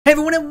Hey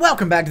everyone, and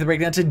welcome back to the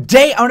breakdown.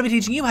 Today I'm going to be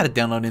teaching you how to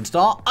download and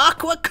install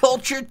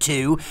Aquaculture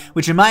 2,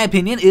 which in my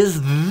opinion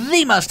is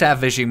the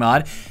must-have fishing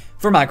mod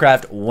for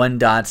Minecraft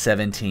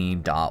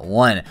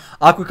 1.17.1.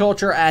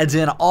 Aquaculture adds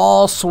in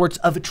all sorts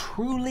of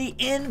truly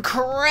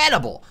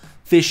incredible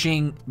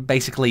fishing,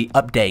 basically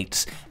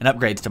updates and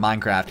upgrades to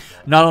Minecraft.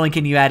 Not only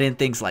can you add in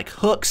things like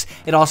hooks,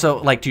 it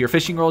also, like to your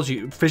fishing rods,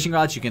 you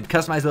can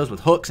customize those with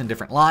hooks and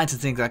different lines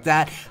and things like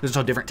that. There's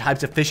also different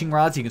types of fishing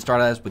rods. You can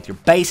start as with your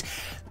base.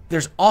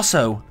 There's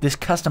also this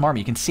custom armor.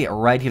 You can see it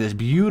right here. This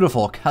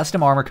beautiful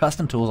custom armor,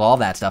 custom tools, all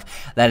that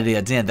stuff that it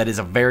adds in. That is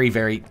a very,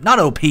 very, not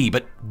OP,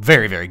 but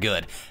very, very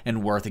good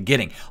and worth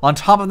getting. On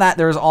top of that,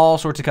 there's all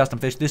sorts of custom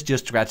fish. This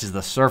just scratches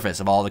the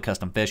surface of all the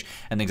custom fish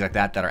and things like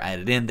that that are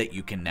added in that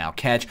you can now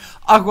catch.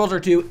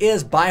 Aquaculture 2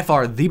 is by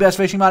far the best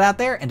fishing mod out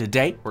there, and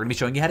today we're going to be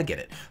showing you how to get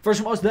it.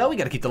 First and foremost, though, we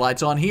got to keep the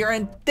lights on here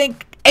and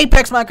thank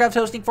Apex Minecraft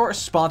Hosting for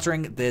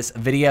sponsoring this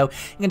video.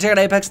 You can check out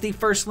Apex, the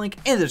first link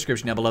in the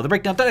description down below. The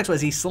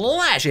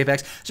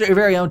breakdown.xyz/Apex, so your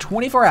very own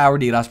 24-hour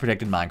DDoS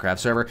Protected Minecraft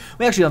server.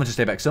 We actually love to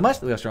stay back so much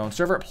that we have our own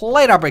server,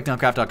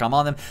 play.breakdowncraft.com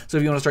on them. So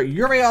if you want to start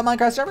your very own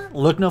Minecraft server,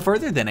 look no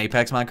further than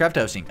Apex Minecraft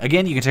Hosting.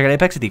 Again, you can check out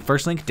Apex at the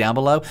first link down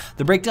below,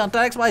 the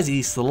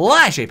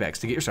breakdown.xyz/Apex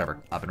to get your server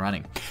up and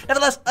running.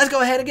 Nevertheless, let's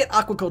go ahead and get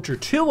Aquaculture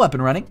 2 up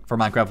and running for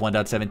Minecraft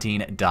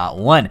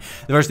 1.17.1.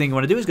 The first thing you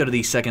want to do is go to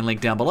the second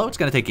link down below. It's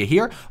going to take you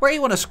here where you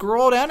want to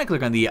scroll down and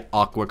click on the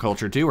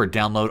Aquaculture 2 or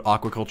download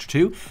Aquaculture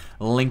 2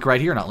 link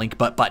right here, not link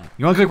but button.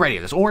 You want to click right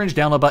here, this orange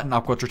download button,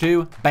 Aquaculture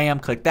 2, bam,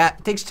 click that.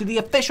 It takes you to the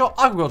official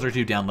Aquaculture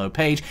 2 download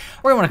page,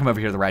 or you want to come over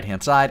here to the right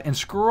hand side and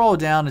scroll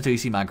down until you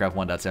see Minecraft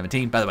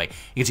 1.17. By the way,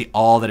 you can see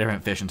all the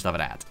different fish and stuff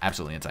it adds.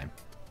 Absolutely insane.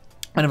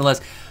 But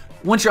nevertheless,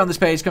 once you're on this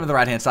page, come to the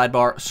right-hand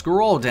sidebar,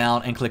 scroll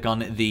down, and click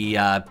on the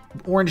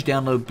orange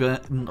download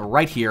button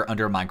right here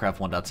under Minecraft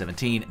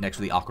 1.17 next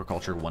to the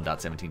Aquaculture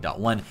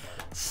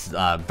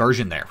 1.17.1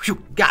 version there.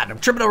 Whew, God, I'm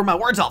tripping over my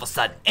words all of a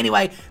sudden.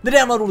 Anyway, the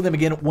download will then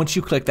begin once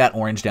you click that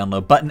orange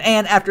download button,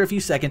 and after a few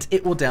seconds,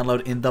 it will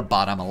download in the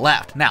bottom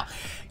left. Now,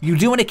 you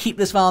do want to keep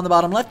this file on the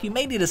bottom left. You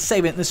may need to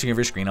save it in the center of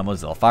your screen on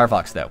Mozilla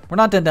Firefox, though. We're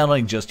not done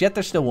downloading just yet.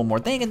 There's still one more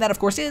thing, and that, of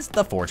course, is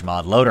the Forge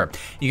mod loader.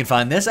 You can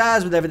find this,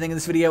 as with everything in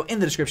this video, in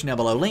the description down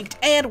below linked.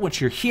 And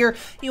once you're here,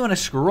 you want to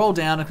scroll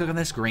down and click on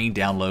this green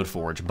Download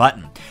Forge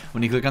button.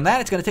 When you click on that,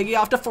 it's going to take you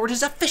off to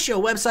Forge's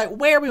official website,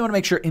 where we want to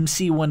make sure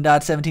MC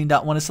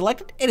 1.17.1 is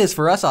selected. It is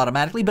for us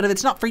automatically, but if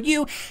it's not for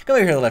you, go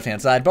over here to the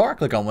left-hand sidebar,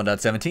 click on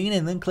 1.17,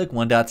 and then click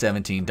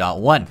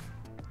 1.17.1.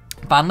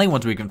 Finally,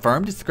 once we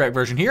confirmed it's the correct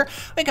version here,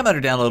 we can come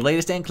under Download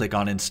Latest and click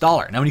on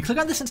Installer. Now, when you click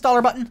on this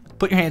Installer button,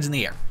 put your hands in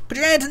the air. Put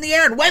your hands in the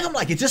air and wave them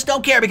like you just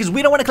don't care, because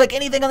we don't want to click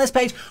anything on this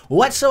page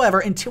whatsoever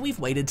until we've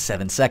waited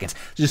 7 seconds.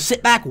 So just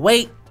sit back,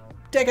 wait,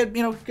 take a,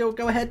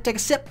 go ahead, take a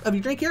sip of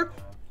your drink here.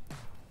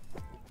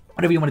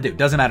 Whatever you want to do,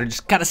 doesn't matter.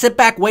 Just kind of sit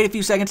back, wait a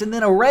few seconds, and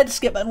then a red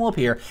skip button will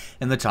appear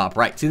in the top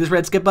right. See this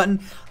red skip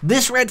button?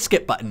 This red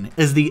skip button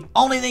is the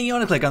only thing you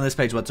want to click on this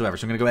page whatsoever.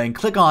 So I'm going to go ahead and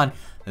click on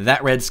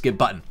that red skip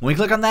button. When we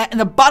click on that, in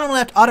the bottom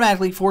left,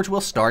 automatically Forge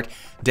will start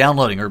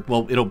downloading, or,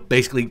 well, it'll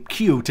basically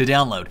queue to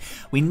download.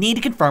 We need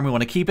to confirm we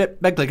want to keep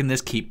it by clicking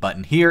this keep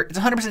button here. It's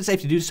 100%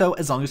 safe to do so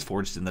as long as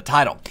Forge is in the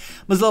title.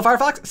 Mozilla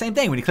Firefox, same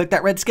thing. When you click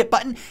that red skip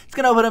button, it's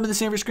going to open up in the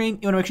center of your screen.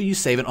 You want to make sure you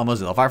save it on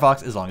Mozilla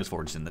Firefox as long as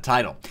Forge is in the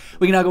title.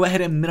 We can now go ahead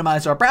and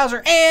minimize our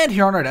browser, and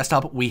here on our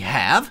desktop, we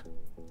have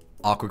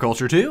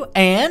Aquaculture 2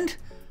 and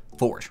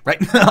Forge, right?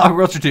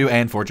 Aquaculture 2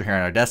 and Forge are here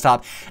on our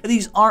desktop. If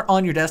these aren't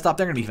on your desktop,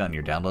 they're going to be found in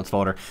your downloads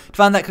folder. To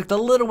find that, click the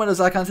little Windows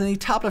icons in the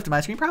top left of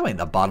my screen, probably in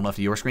the bottom left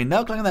of your screen.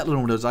 Now, click on that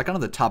little Windows icon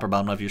on the top or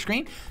bottom left of your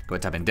screen. Go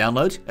ahead and type in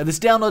Downloads. At this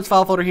Downloads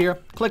file folder here,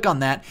 click on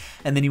that,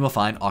 and then you will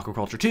find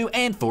Aquaculture 2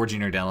 and Forge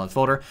in your downloads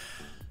folder.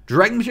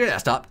 Drag them to your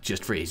desktop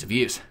just for ease of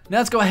use. Now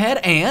let's go ahead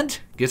and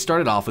get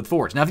started off with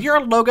Forge. Now if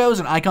your logos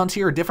and icons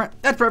here are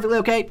different, that's perfectly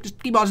okay.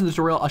 Just keep watching the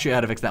tutorial. I'll show you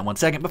how to fix that in 1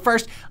 second. But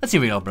first, let's see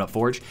if we can open up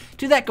Forge. To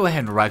do that, go ahead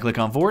and right click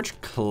on Forge,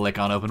 click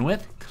on Open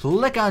With,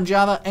 click on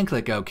Java, and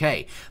click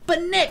OK.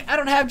 But Nick, I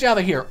don't have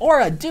Java here,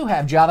 or I do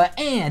have Java,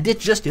 and it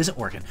just isn't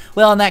working.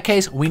 Well, in that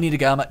case, we need to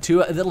come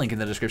to the link in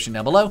the description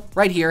down below,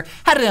 right here,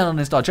 how to download and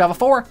install Java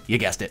for, you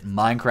guessed it,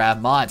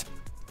 Minecraft mods.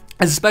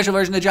 It's a special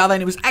version of Java,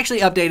 and it was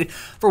actually updated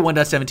for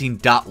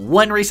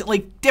 1.17.1 recently,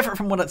 different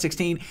from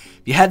 1.16.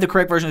 If you had the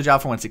correct version of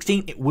Java for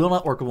 1.16, it will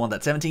not work with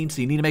 1.17, so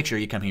you need to make sure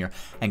you come here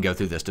and go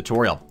through this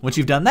tutorial. Once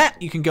you've done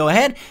that, you can go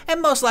ahead,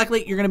 and most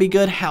likely you're going to be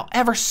good.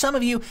 However, some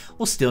of you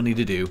will still need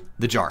to do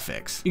the jar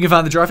fix. You can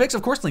find the jar fix,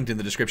 of course, linked in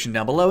the description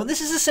down below, and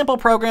this is a simple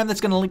program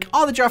that's going to link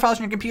all the jar files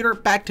on your computer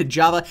back to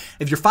Java.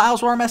 If your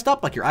files were messed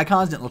up, like your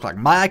icons didn't look like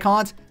my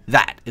icons,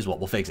 that is what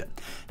will fix it.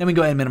 Then we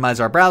go ahead and minimize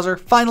our browser.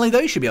 Finally, though,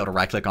 you should be able to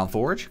right-click on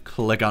Forge,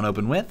 click on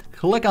Open With,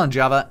 click on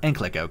Java, and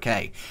click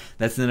OK.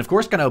 That's then, of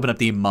course, going to open up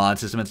the mod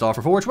system install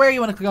for Forge, where you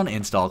want to click on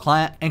Install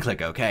Client and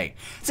click OK.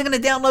 It's going to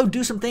download,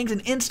 do some things,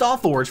 and install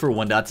Forge for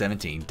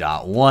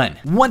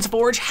 1.17.1. Once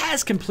Forge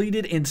has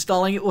completed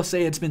installing, it will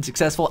say it's been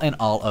successful and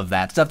all of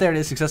that stuff. There it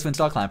is, successfully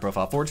install client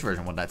profile Forge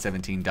version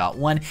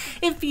 1.17.1.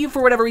 If you,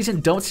 for whatever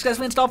reason, don't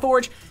successfully install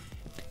Forge,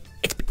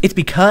 it's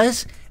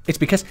because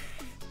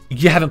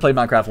you haven't played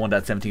Minecraft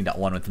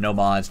 1.17.1 with no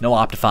mods, no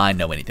Optifine,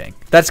 no anything.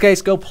 If that's the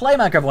case, go play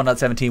Minecraft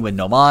 1.17 with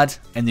no mods,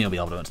 and then you'll be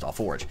able to install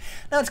Forge.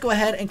 Now let's go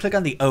ahead and click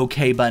on the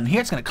OK button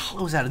here. It's going to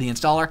close out of the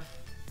installer,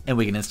 and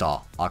we can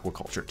install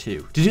Aquaculture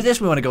 2. To do this,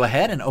 we want to go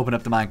ahead and open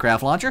up the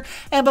Minecraft launcher,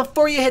 and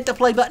before you hit the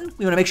play button,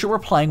 we want to make sure we're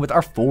playing with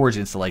our Forge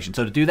installation.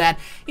 So to do that,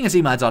 you can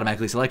see mods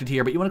automatically selected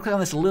here, but you want to click on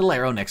this little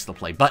arrow next to the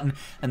play button,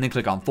 and then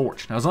click on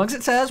Forge. Now as long as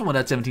it says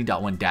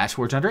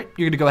 1.17.1-Forge under it,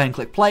 you're going to go ahead and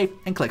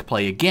click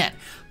play again.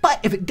 But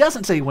if it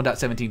doesn't say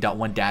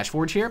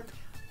 1.17.1-Forge here,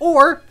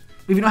 or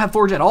if you don't have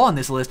Forge at all on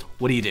this list,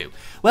 what do you do?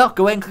 Well,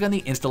 go ahead and click on the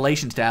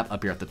Installations tab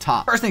up here at the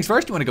top. First things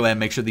first, you want to go ahead and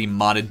make sure the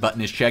modded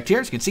button is checked here.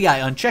 As you can see,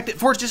 I unchecked it,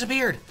 Forge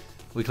disappeared.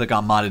 We click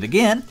on modded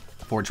again,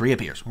 Forge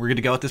reappears. We're good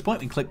to go at this point.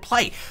 We can click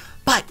play.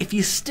 But if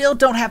you still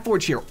don't have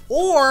Forge here,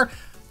 or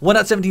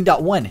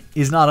 1.17.1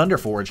 is not under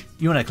Forge,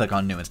 you want to click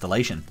on New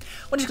Installation.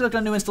 Once you click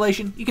on New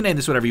Installation, you can name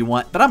this whatever you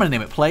want, but I'm going to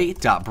name it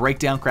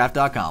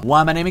play.breakdowncraft.com.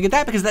 Why am I naming it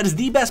that? Because that is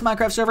the best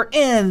Minecraft server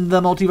in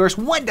the multiverse.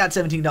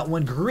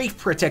 1.17.1 grief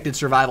protected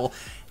survival.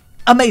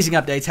 Amazing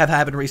updates have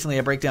happened recently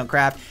at Breakdown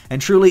Craft,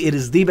 and truly it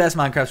is the best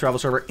Minecraft survival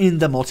server in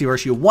the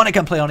multiverse. You want to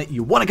come play on it,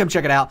 you want to come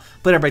check it out,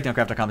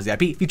 play.breakdowncraft.com is the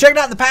IP. If you checked it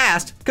out in the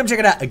past, come check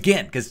it out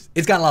again, because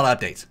it's got a lot of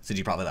updates since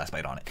you probably last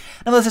played on it.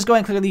 Now let's just go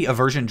ahead and click on the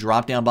version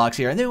drop-down box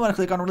here, and then we want to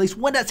click on Release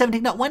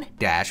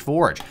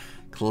 1.17.1-Forge.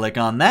 Click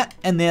on that,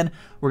 and then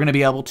we're going to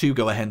be able to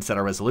go ahead and set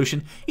our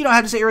resolution. You don't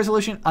have to set your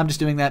resolution. I'm just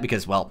doing that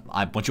because, well,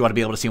 I want you all to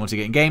be able to see once you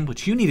get in game.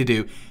 What you need to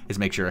do is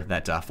make sure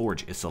that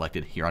Forge is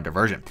selected here under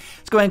version.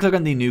 Let's go ahead and click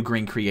on the new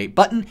green create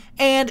button,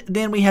 and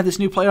then we have this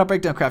new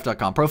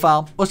play.breakdowncraft.com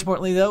profile. Most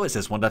importantly, though, it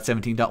says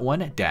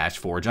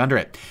 1.17.1-Forge under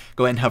it.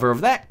 Go ahead and hover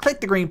over that,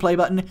 click the green play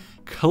button,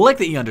 click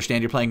that you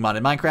understand you're playing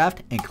modded Minecraft,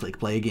 and click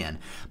play again.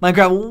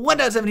 Minecraft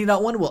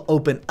 1.17.1 will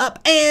open up,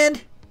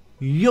 and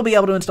you'll be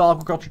able to install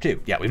Aquaculture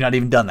 2. Yeah, we've not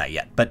even done that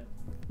yet, but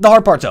the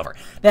hard part's over.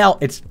 Now,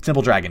 it's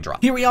simple drag and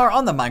drop. Here we are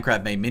on the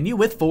Minecraft main menu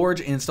with Forge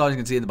installed. As you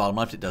can see in the bottom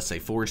left, it does say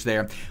Forge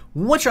there.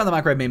 Once you're on the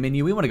Minecraft main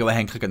menu, we want to go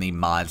ahead and click on the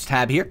Mods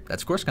tab here.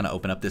 That's, of course, going to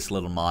open up this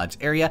little Mods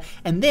area.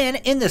 And then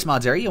in this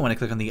Mods area, you want to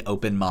click on the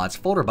Open Mods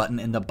folder button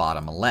in the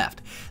bottom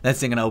left. That's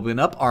then going to open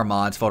up our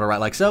Mods folder right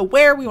like so,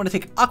 where we want to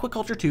take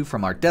Aquaculture 2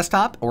 from our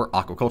desktop, or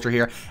Aquaculture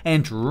here,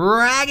 and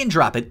drag and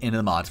drop it into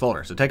the Mods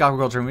folder. So take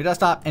Aquaculture from your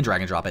desktop and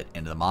drag and drop it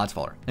into the Mods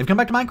folder. If you come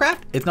back to Minecraft,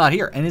 it's not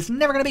here, and it's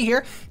never going to be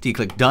here until you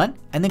click Done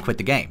and then quit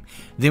the game.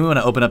 Then we want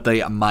to open up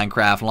the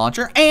Minecraft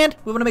launcher, and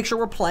we want to make sure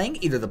we're playing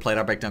either the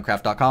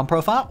play.breakdowncraft.com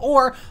profile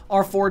or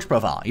our Forge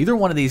profile. Either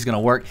one of these is going to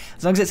work.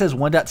 As long as it says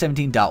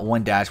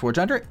 1.17.1-Forge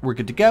under it, we're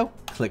good to go.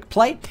 Click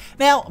play.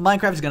 Now,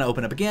 Minecraft is going to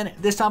open up again,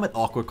 this time with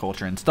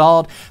Aquaculture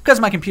installed. Because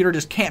my computer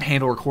just can't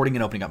handle recording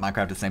and opening up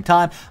Minecraft at the same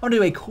time, I'm going to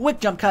do a quick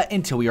jump cut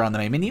until we are on the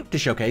main menu to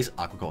showcase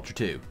Aquaculture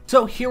 2.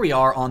 So here we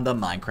are on the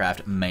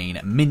Minecraft main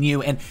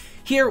menu, and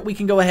here we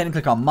can go ahead and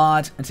click on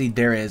mods and see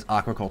there is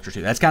Aquaculture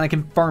 2. That's kind of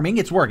confirming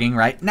it's working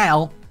right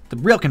now. The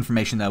real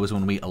confirmation, though, is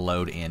when we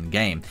load in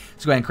game.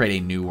 So go ahead and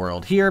create a new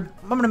world here.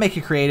 I'm going to make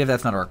it creative.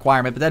 That's not a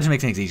requirement, but that just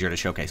makes things easier to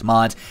showcase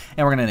mods.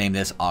 And we're going to name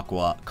this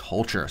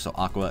Aquaculture. So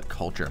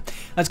Aquaculture.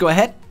 Let's go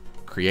ahead,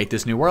 create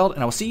this new world,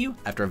 and I will see you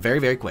after a very,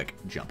 very quick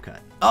jump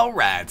cut. All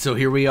right, so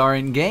here we are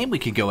in game. We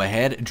can go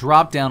ahead,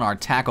 drop down our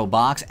tackle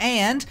box,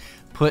 and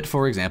put,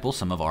 for example,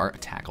 some of our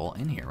tackle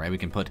in here, right? We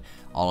can put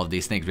all of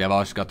these things. We have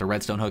also got the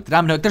redstone hook, the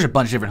diamond hook. There's a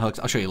bunch of different hooks.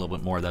 I'll show you a little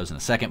bit more of those in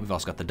a second. We've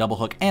also got the double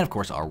hook and, of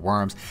course, our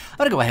worms. I'm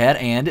going to go ahead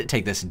and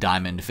take this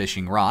diamond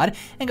fishing rod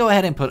and go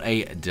ahead and put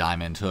a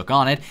diamond hook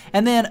on it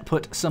and then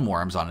put some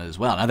worms on it as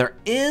well. Now, there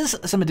is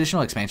some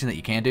additional expansion that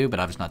you can do, but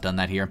I've just not done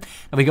that here.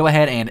 If we go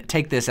ahead and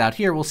take this out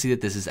here, we'll see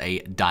that this is a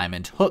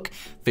diamond hook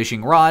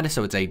fishing rod.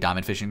 So it's a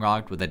diamond fishing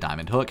rod with a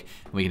diamond hook.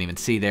 We can even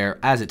see there,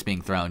 as it's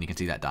being thrown, you can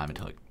see that diamond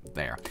hook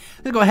there.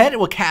 Let's go ahead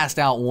and we'll cast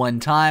out one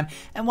time,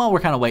 and while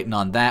we're kind of waiting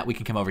on that, we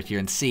can come over here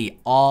and see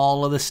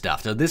all of the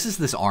stuff. So this is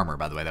this armor,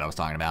 by the way, that I was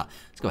talking about.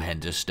 Let's go ahead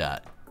and just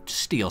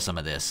steal some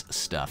of this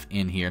stuff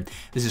in here.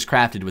 This is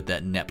crafted with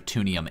that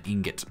Neptunium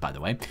ingots, by the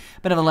way.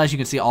 But nevertheless, you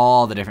can see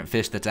all the different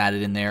fish that's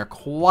added in there.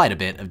 Quite a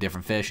bit of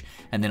different fish.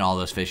 And then all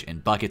those fish in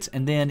buckets.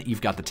 And then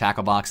you've got the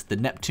tackle box, the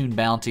Neptune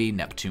bounty,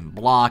 Neptune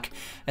block,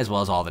 as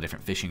well as all the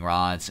different fishing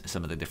rods,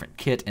 some of the different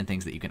kit and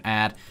things that you can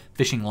add.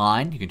 Fishing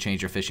line, you can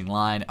change your fishing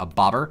line. A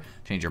bobber,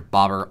 change your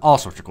bobber. All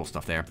sorts of cool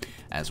stuff there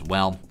as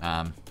well.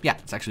 Yeah,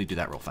 let's actually do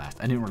that real fast.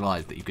 I didn't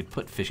realize that you could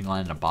put fishing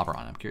line and a bobber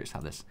on. I'm curious how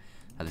this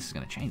is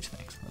going to change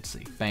things. Let's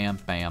see. Bam,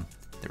 bam.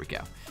 There we go.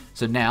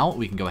 So now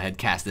we can go ahead and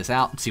cast this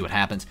out and see what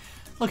happens.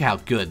 Look how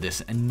good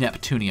this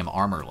Neptunium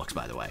armor looks,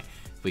 by the way.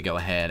 If we go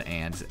ahead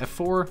and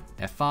F4,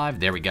 F5,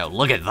 there we go.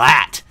 Look at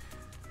that.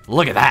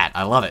 Look at that.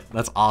 I love it.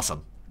 That's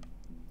awesome.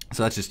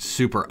 So that's just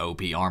super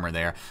OP armor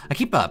there. I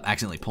keep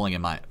accidentally pulling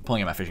in my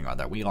fishing rod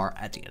there. We are,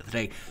 at the end of the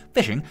day,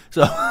 fishing.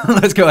 So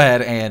let's go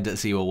ahead and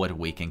see what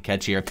we can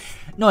catch here.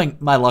 Knowing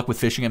my luck with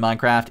fishing in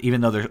Minecraft,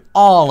 even though there's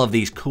all of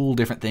these cool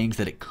different things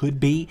that it could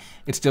be,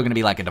 it's still going to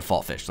be like a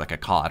default fish, like a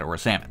cod or a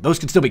salmon. Those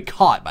can still be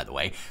caught, by the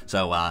way.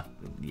 So,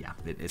 yeah,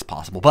 it's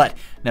possible. But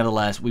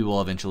nevertheless, we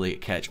will eventually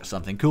catch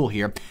something cool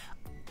here.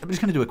 I'm just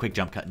gonna do a quick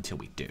jump cut until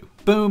we do.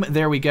 Boom,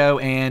 there we go.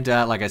 And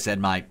like I said,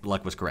 my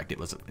luck was correct. It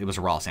was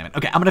a raw salmon.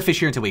 Okay, I'm gonna fish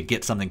here until we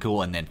get something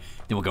cool, and then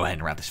we'll go ahead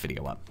and wrap this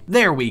video up.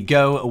 There we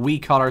go. We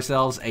caught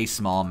ourselves a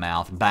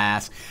smallmouth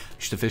bass.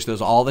 Used to fish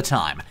those all the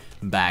time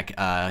back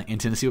in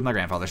Tennessee with my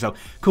grandfather. So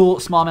cool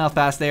smallmouth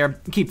bass there.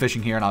 Keep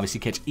fishing here and obviously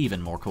catch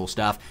even more cool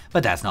stuff.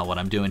 But that's not what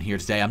I'm doing here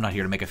today. I'm not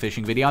here to make a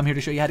fishing video. I'm here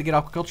to show you how to get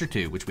aquaculture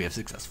too, which we have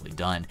successfully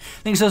done.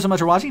 Thanks so much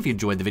for watching. If you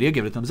enjoyed the video,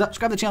 give it a thumbs up.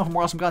 Subscribe to the channel for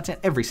more awesome content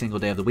every single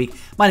day of the week.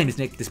 My name is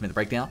Nick. This has been The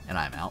Breakdown, and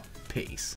I'm out. Peace.